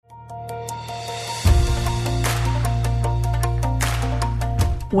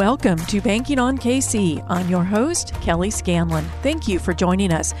Welcome to Banking on KC. I'm your host, Kelly Scanlon. Thank you for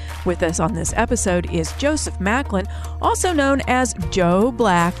joining us. With us on this episode is Joseph Macklin, also known as Joe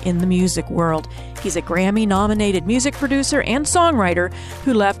Blaq in the music world. He's a Grammy-nominated music producer and songwriter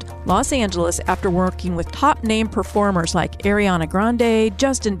who left Los Angeles after working with top-name performers like Ariana Grande,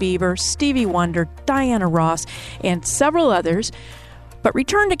 Justin Bieber, Stevie Wonder, Diana Ross, and several others, but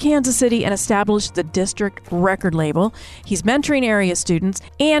returned to Kansas City and established the District record label. He's mentoring area students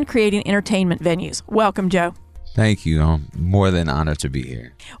and creating entertainment venues. Welcome, Joe. Thank you. I'm more than honored to be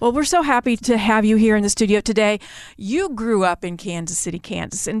here. Well, we're so happy to have you here in the studio today. You grew up in Kansas City,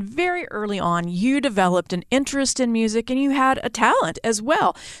 Kansas, and very early on, you developed an interest in music and you had a talent as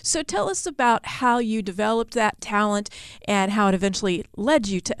well. So tell us about how you developed that talent and how it eventually led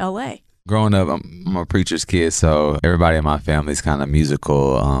you to L.A. Growing up, I'm a preacher's kid, so everybody in my family is kind of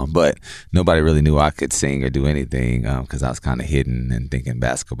musical, but nobody really knew I could sing or do anything because I was kind of hidden and thinking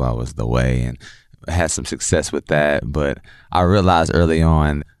basketball was the way, and I had some success with that. But I realized early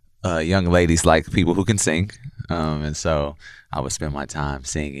on, young ladies like people who can sing, and so I would spend my time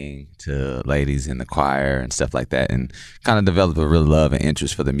singing to ladies in the choir and stuff like that, and kind of developed a real love and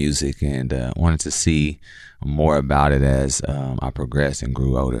interest for the music, and wanted to see more about it as I progressed and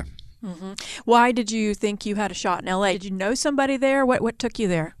grew older. Mm-hmm. Why did you think you had a shot in L.A.? Did you know somebody there? What took you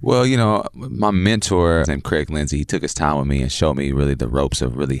there? Well, my mentor, named Craig Lindsay, he took his time with me and showed me really the ropes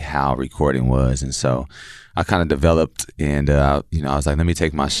of really how recording was. And so I kind of developed and, I was like, let me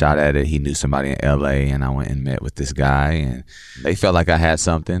take my shot at it. He knew somebody in L.A. and I went and met with this guy and they felt like I had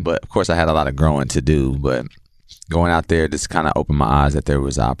something. But of course, I had a lot of growing to do. But going out there just kind of opened my eyes that there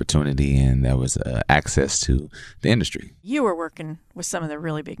was opportunity and there was access to the industry. You were working with some of the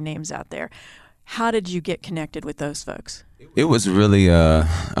really big names out there. How did you get connected with those folks? It was really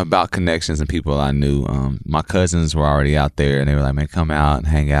about connections and people I knew. My cousins were already out there and they were like, man, come out and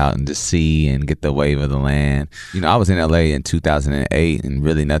hang out and just see and get the wave of the land. I was in LA in 2008 and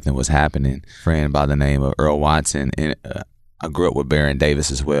really nothing was happening. A friend by the name of Earl Watson and I grew up with Baron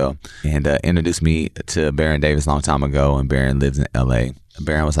Davis as well and introduced me to Baron Davis a long time ago, and Baron lives in L.A.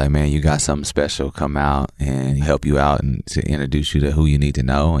 Baron was like, man, you got something special, come out and help you out and to introduce you to who you need to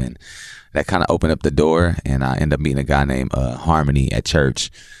know. And that kind of opened up the door, and I ended up meeting a guy named Harmony at church.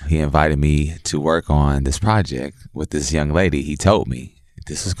 He invited me to work on this project with this young lady. He told me,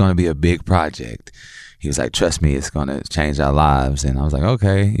 this is going to be a big project. He was like, trust me, it's going to change our lives. And I was like,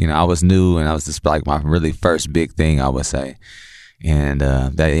 okay. I was new and I was just like my really first big thing, I would say. And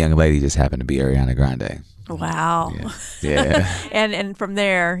that young lady just happened to be Ariana Grande. Wow. Yeah. and from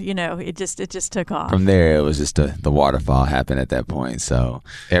there, it just took off. From there, it was just the waterfall happened at that point. So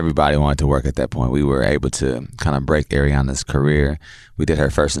everybody wanted to work at that point. We were able to kind of break Ariana's career. We did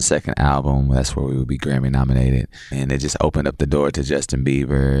her first and second album. That's where we would be Grammy nominated. And it just opened up the door to Justin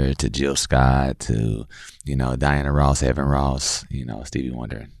Bieber, to Jill Scott, to, Diana Ross, Evan Ross, Stevie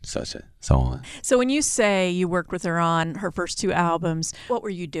Wonder, so on. So when you say you worked with her on her first two albums, what were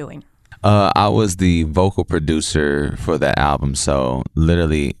you doing? I was the vocal producer for that album. So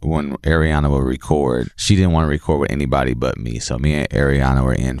literally when Ariana would record, she didn't want to record with anybody but me. So me and Ariana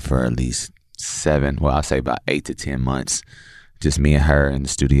were in for at least I'll say about 8 to 10 months. Just me and her in the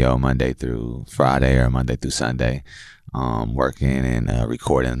studio Monday through Friday or Monday through Sunday, working and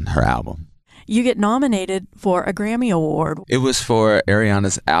recording her album. You get nominated for a Grammy Award. It was for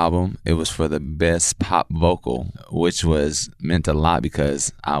Ariana's album. It was for the best pop vocal, which meant a lot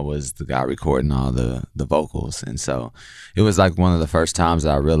because I was the guy recording all the vocals. And so it was like one of the first times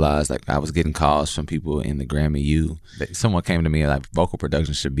that I realized like I was getting calls from people in the Grammy U. Someone came to me like vocal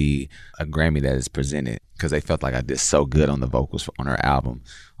production should be a Grammy that is presented because they felt like I did so good on the vocals on her album.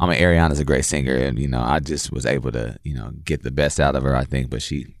 Ariana's a great singer and, I just was able to, get the best out of her, I think, but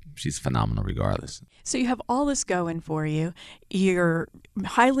she's phenomenal regardless. So you have all this going for you. You're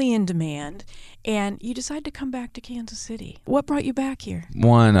highly in demand, and you decide to come back to Kansas City. What brought you back here?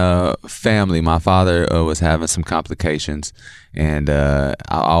 One, family. My father was having some complications, and I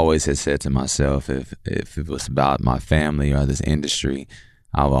always had said to myself, if it was about my family or this industry,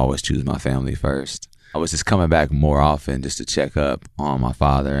 I would always choose my family first. I was just coming back more often just to check up on my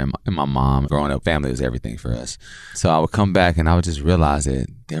father and my mom. Growing up, family was everything for us. So I would come back and I would just realize that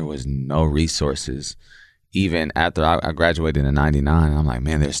there was no resources. Even after I graduated in '99, I'm like,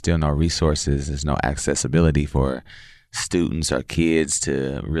 man, there's still no resources. There's no accessibility for students or kids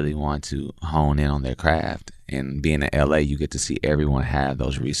to really want to hone in on their craft. And being in LA, you get to see everyone have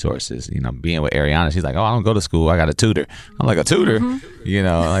those resources. You know, being with Ariana, she's like, "Oh, I don't go to school. I got a tutor." I'm like, "A tutor?" You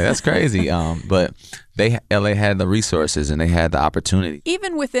know, like that's crazy. But LA had the resources and they had the opportunity.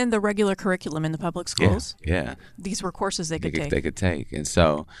 Even within the regular curriculum in the public schools? Yeah. These were courses they could take. They could take. And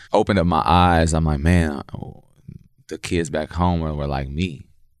so opened up my eyes. I'm like, man, the kids back home were like me,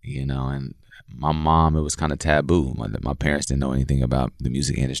 you know, and my mom, it was kind of taboo. My parents didn't know anything about the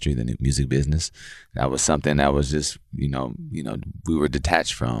music industry, the music business. That was something that was just, you know, we were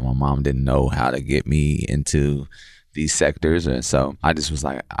detached from. My mom didn't know how to get me into these sectors. And so I just was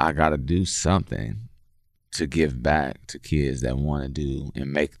like, I got to do something to give back to kids that want to do and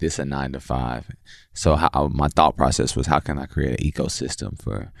make this a 9-to-5. So my thought process was, how can I create an ecosystem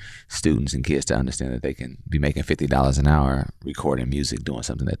for students and kids to understand that they can be making $50 an hour recording music, doing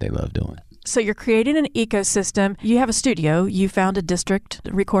something that they love doing. So you're creating an ecosystem. You have a studio. You found a district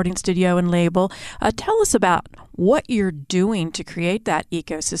recording studio and label. Tell us about what you're doing to create that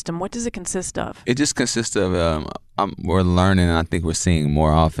ecosystem. What does it consist of? It just consists of, we're learning, and I think we're seeing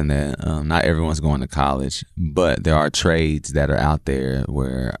more often that not everyone's going to college, but there are trades that are out there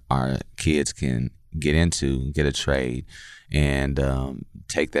where our kids can get a trade and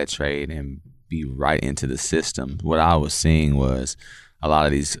take that trade and be right into the system. What I was seeing was a lot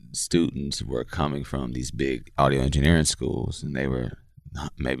of these students were coming from these big audio engineering schools, and they were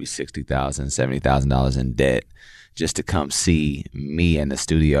maybe $60,000, $70,000 in debt just to come see me in the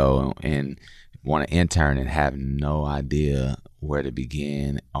studio and want to intern and have no idea where to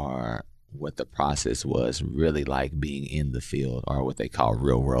begin or what the process was really like being in the field, or what they call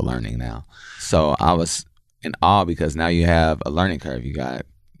real world learning now. So I was in awe because now you have a learning curve.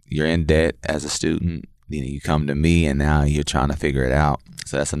 You're in debt as a student. You come to me and now you're trying to figure it out.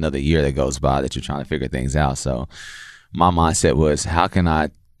 So that's another year that goes by that you're trying to figure things out. So my mindset was, how can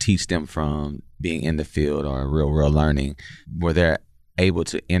I teach them from being in the field or real world learning where they're able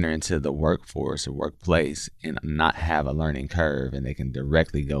to enter into the workforce or workplace and not have a learning curve, and they can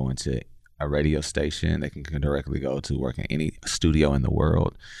directly go into a radio station. They can directly go to work in any studio in the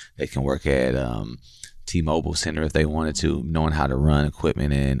world. They can work at T-Mobile Center if they wanted to, knowing how to run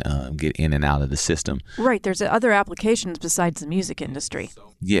equipment and get in and out of the system. Right. There's other applications besides the music industry.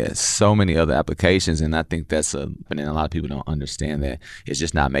 Yes, so many other applications, and I think and a lot of people don't understand that it's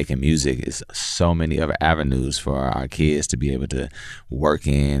just not making music. It's so many other avenues for our kids to be able to work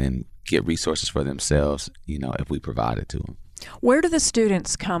in and get resources for themselves, if we provide it to them. Where do the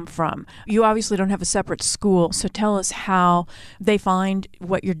students come from? You obviously don't have a separate school, so tell us how they find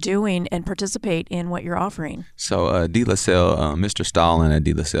what you're doing and participate in what you're offering. So De La Salle, Mr. Stalin at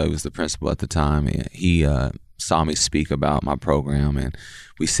De La Salle, was the principal at the time. He saw me speak about my program, and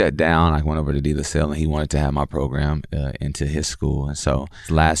we sat down. I went over to De La Salle, and he wanted to have my program into his school. And so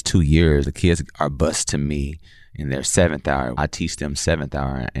the last 2 years, the kids are bused to me in their 7th hour. I teach them 7th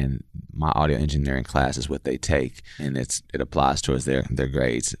hour, and my audio engineering class is what they take, and it applies towards their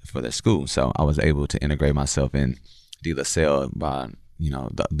grades for their school. So I was able to integrate myself in De La Salle by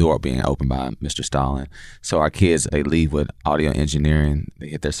the door being opened by Mr. Stalin. So our kids, they leave with audio engineering. They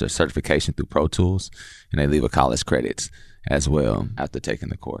get their certification through Pro Tools, and they leave with college credits as well after taking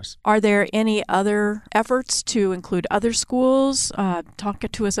the course. Are there any other efforts to include other schools? Talk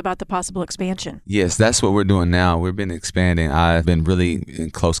to us about the possible expansion. Yes, that's what we're doing now. We've been expanding. I've been really in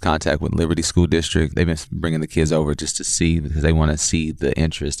close contact with Liberty School District. They've been bringing the kids over just to see, because they want to see the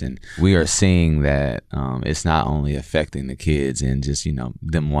interest. And we are seeing that it's not only affecting the kids and just,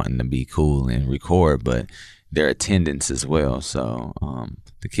 them wanting to be cool and record, but their attendance as well. So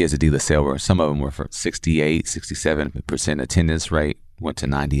the kids at De La Salle, some of them were for 68, 67% attendance rate, went to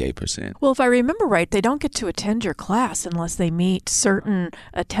 98%. Well, if I remember right, they don't get to attend your class unless they meet certain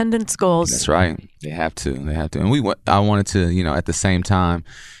attendance goals. That's right. They have to. And I wanted to, at the same time,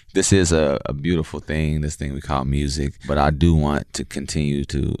 this is a beautiful thing, this thing we call music, but I do want to continue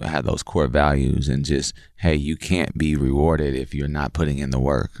to have those core values and just, hey, you can't be rewarded if you're not putting in the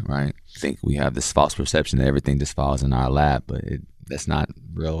work, right? I think we have this false perception that everything just falls in our lap, but that's not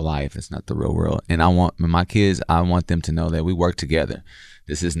real life. It's not the real world. And I want my kids, I want them to know that we work together.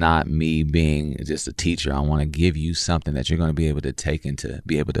 This is not me being just a teacher. I want to give you something that you're going to be able to take and to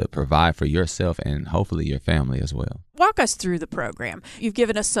be able to provide for yourself and hopefully your family as well. Walk us through the program. You've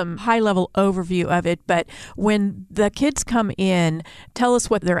given us some high-level overview of it, but when the kids come in, tell us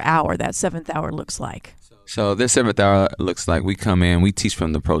what their hour, that 7th hour, looks like. So this 7th hour looks like we come in, we teach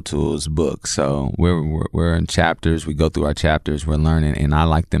from the Pro Tools book. So we're in chapters, we go through our chapters, we're learning, and I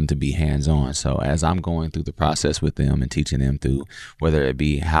like them to be hands-on. So as I'm going through the process with them and teaching them through, whether it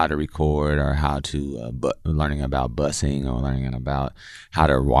be how to record or how to, learning about busing or learning about how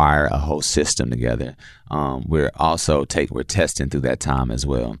to wire a whole system together, we're testing through that time as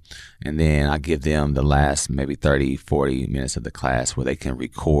well. And then I give them the last maybe 30, 40 minutes of the class where they can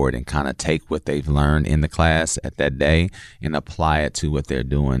record and kind of take what they've learned in the class at that day and apply it to what they're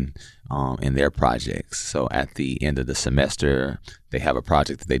doing in their projects. So at the end of the semester, they have a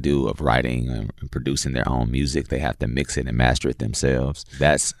project that they do of writing and producing their own music. They have to mix it and master it themselves.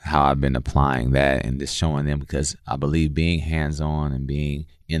 That's how I've been applying that and just showing them, because I believe being hands-on and being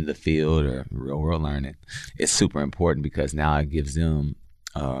in the field or real world learning is super important, because now it gives them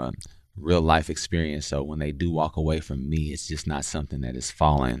real life experience. So when they do walk away from me, it's just not something that is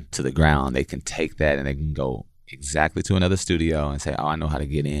falling to the ground. They can take that and they can go exactly to another studio and say, oh, I know how to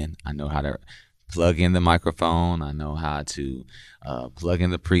get in. I know how to plug in the microphone. I know how to plug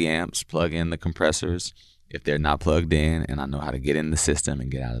in the preamps, plug in the compressors if they're not plugged in, and I know how to get in the system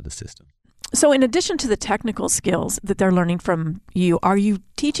and get out of the system. So in addition to the technical skills that they're learning from you, are you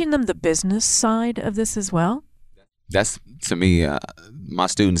teaching them the business side of this as well? That's, to me, my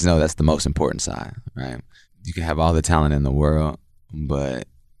students know that's the most important side, right? You can have all the talent in the world, but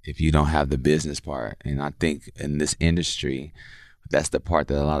if you don't have the business part, and I think in this industry, that's the part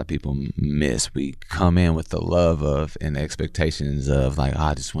that a lot of people miss. We come in with the love of and the expectations of like, oh,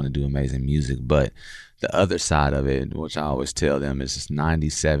 I just want to do amazing music. But the other side of it, which I always tell them, is just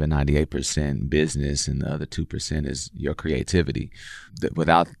 97, 98% business, and the other 2% is your creativity.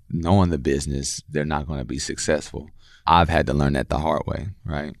 Without knowing the business, they're not going to be successful. I've had to learn that the hard way,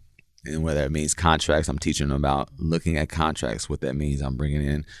 right? And whether it means contracts, I'm teaching them about looking at contracts. What that means, I'm bringing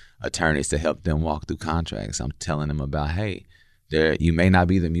in attorneys to help them walk through contracts. I'm telling them about, hey, you may not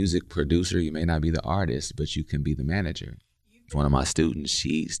be the music producer, you may not be the artist, but you can be the manager. One of my students,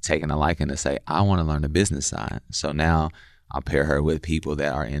 she's taken a liking to say, I want to learn the business side. So now I'll pair her with people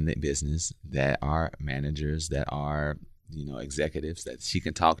that are in the business, that are managers, that are executives that she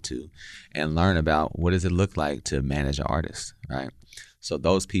can talk to and learn about what does it look like to manage an artist, right? So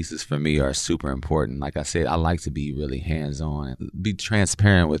those pieces for me are super important. Like I said, I like to be really hands-on and be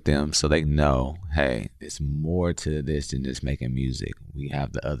transparent with them so they know, hey, it's more to this than just making music. We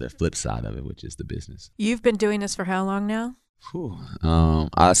have the other flip side of it, which is the business. You've been doing this for how long now?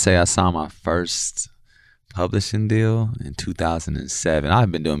 I'd say I saw my first publishing deal in 2007.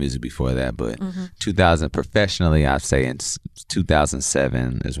 I've been doing music before that, but 2000 professionally, I'd say in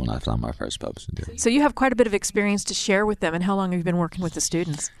 2007 is when I saw my first publishing deal. So you have quite a bit of experience to share with them. And how long have you been working with the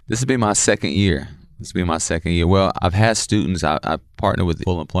students? This will be my second year. Well, I've had students. I partnered with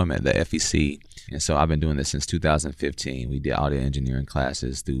Full Employment, the FEC. And so I've been doing this since 2015. We did audio engineering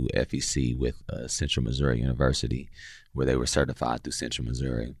classes through FEC with Central Missouri University, where they were certified through Central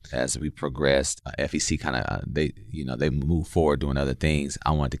Missouri. As we progressed, FEC kind of, they moved forward doing other things.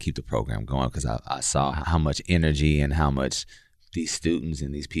 I wanted to keep the program going because I saw how much energy and how much these students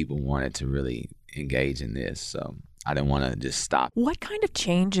and these people wanted to really engage in this. So I didn't want to just stop. What kind of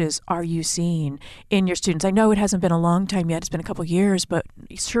changes are you seeing in your students? I know it hasn't been a long time yet. It's been a couple of years, but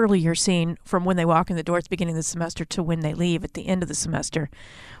surely you're seeing from when they walk in the door at the beginning of the semester to when they leave at the end of the semester.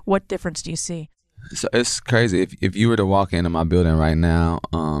 What difference do you see? So it's crazy. If you were to walk into my building right now,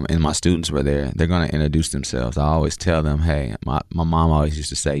 and my students were there, they're going to introduce themselves. I always tell them, hey, my mom always used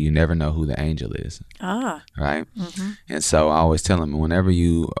to say, you never know who the angel is. Right? Mm-hmm. And so I always tell them, whenever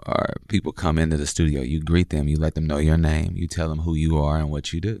people come into the studio, you greet them, you let them know your name, you tell them who you are and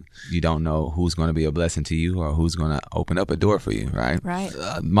what you do. You don't know who's going to be a blessing to you or who's going to open up a door for you, right? Right.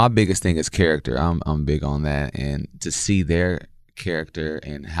 My biggest thing is character. I'm big on that. And to see their character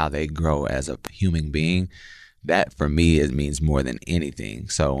and how they grow as a human being, that for me it means more than anything.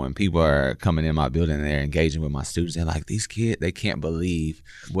 So when people are coming in my building and they're engaging with my students, they're like, these kids, they can't believe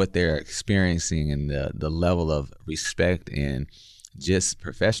what they're experiencing and the level of respect and just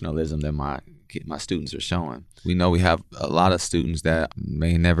professionalism that my students are showing. We know we have a lot of students that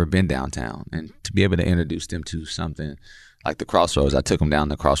may never been downtown, and to be able to introduce them to something like the Crossroads. I took them down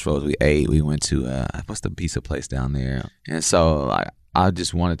the Crossroads. We ate. We went to, what's the pizza place down there? And so I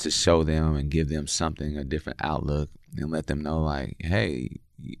just wanted to show them and give them something, a different outlook, and let them know like, hey,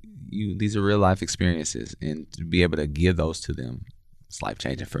 these are real life experiences. And to be able to give those to them, it's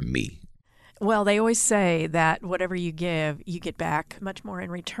life-changing for me. Well, they always say that whatever you give, you get back much more in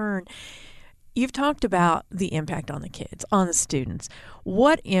return. You've talked about the impact on the kids, on the students.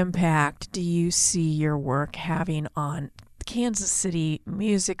 What impact do you see your work having on the Kansas City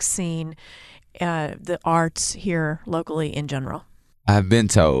music scene the arts here locally in general? I've been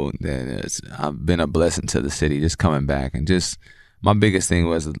told that I've been a blessing to the city just coming back. And just my biggest thing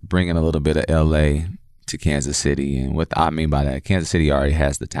was bringing a little bit of L.A. to Kansas City. And what I mean by that, Kansas City already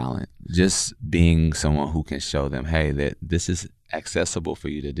has the talent. Just being someone who can show them, hey, that this is accessible for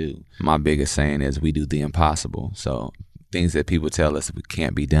you to do. My biggest saying is we do the impossible. So things that people tell us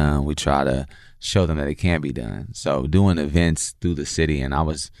can't be done, we try to show them that it can be done. So doing events through the city, and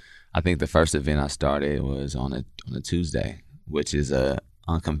I think the first event I started was on a Tuesday, which is a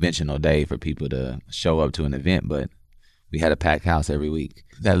unconventional day for people to show up to an event, but we had a packed house every week.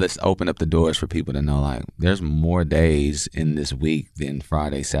 That let's open up the doors for people to know, like, there's more days in this week than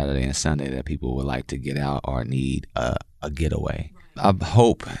Friday, Saturday, and Sunday that people would like to get out or need a getaway. I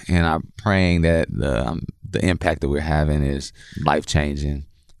hope and I'm praying that the impact that we're having is life-changing,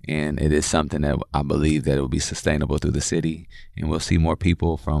 and it is something that I believe that it will be sustainable through the city, and we'll see more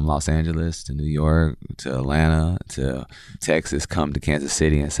people from Los Angeles to New York to Atlanta to Texas come to Kansas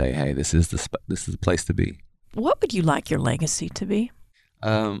City and say, hey, this is the place to be. What would you like your legacy to be?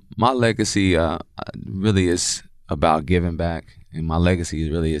 My legacy really is about giving back, and my legacy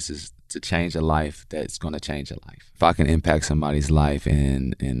really is to change a life that's going to change a life. If I can impact somebody's life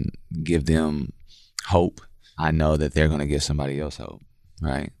and give them hope, I know that they're going to give somebody else hope,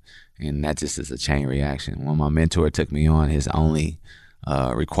 right? And that just is a chain reaction. When my mentor took me on, his only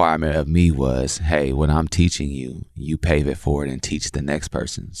requirement of me was, hey, what I'm teaching you, you pave it forward and teach the next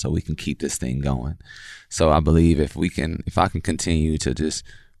person so we can keep this thing going. So I believe if I can continue to just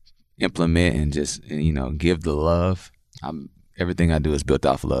implement and just, give the love, everything I do is built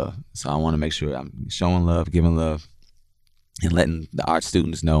off love. So I want to make sure I'm showing love, giving love, and letting the art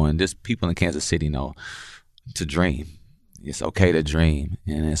students know, and just people in Kansas City know, to dream. It's okay to dream,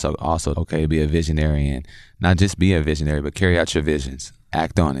 and it's also okay to be a visionary, and not just be a visionary, but carry out your visions.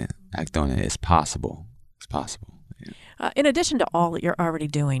 Act on it. It's possible. It's possible. Yeah. In addition to all that you're already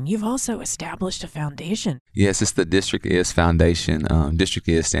doing, you've also established a foundation. Yes, it's the DistrKCt Foundation.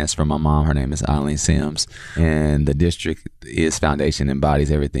 DistrKCt stands for my mom. Her name is Eileen Sims, and the DistrKCt Foundation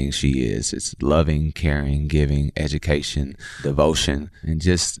embodies everything she is. It's loving, caring, giving, education, devotion, and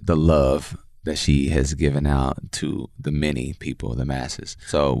just the love that she has given out to the many people, the masses.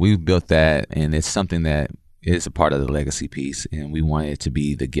 So we built that, and it's something that is a part of the legacy piece, and we want it to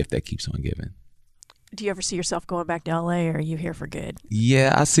be the gift that keeps on giving. Do you ever see yourself going back to LA, or are you here for good?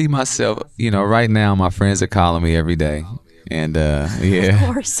 Yeah, I see myself, right now my friends are calling me every day, and yeah.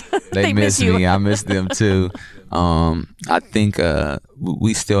 Of course. they miss me. I miss them too. I think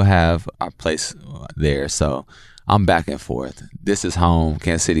we still have our place there, so I'm back and forth. This is home,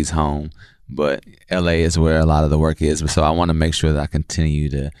 Kansas City's home, but LA is where a lot of the work is. So I want to make sure that I continue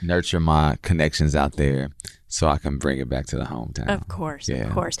to nurture my connections out there so I can bring it back to the hometown. Of course, yeah.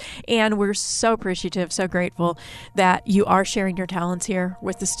 Of course. And we're so appreciative, so grateful that you are sharing your talents here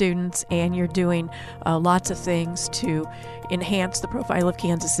with the students, and you're doing lots of things to enhance the profile of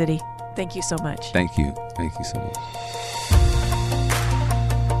Kansas City. Thank you so much. Thank you. Thank you so much.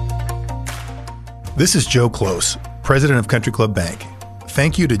 This is Joe Close, president of Country Club Bank.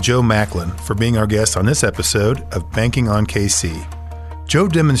 Thank you to Joe Macklin for being our guest on this episode of Banking on KC. Joe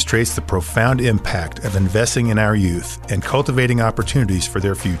demonstrates the profound impact of investing in our youth and cultivating opportunities for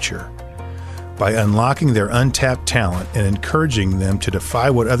their future. By unlocking their untapped talent and encouraging them to defy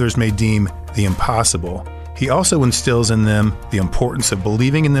what others may deem the impossible, he also instills in them the importance of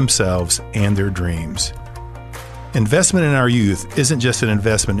believing in themselves and their dreams. Investment in our youth isn't just an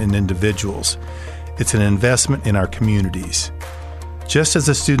investment in individuals, it's an investment in our communities. Just as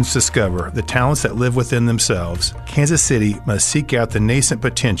the students discover the talents that live within themselves, Kansas City must seek out the nascent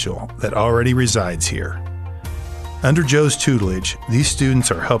potential that already resides here. Under Joe's tutelage, these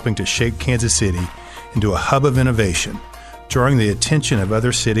students are helping to shape Kansas City into a hub of innovation, drawing the attention of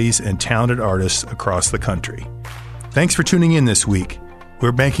other cities and talented artists across the country. Thanks for tuning in this week.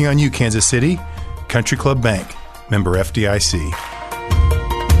 We're banking on you, Kansas City. Country Club Bank, member FDIC.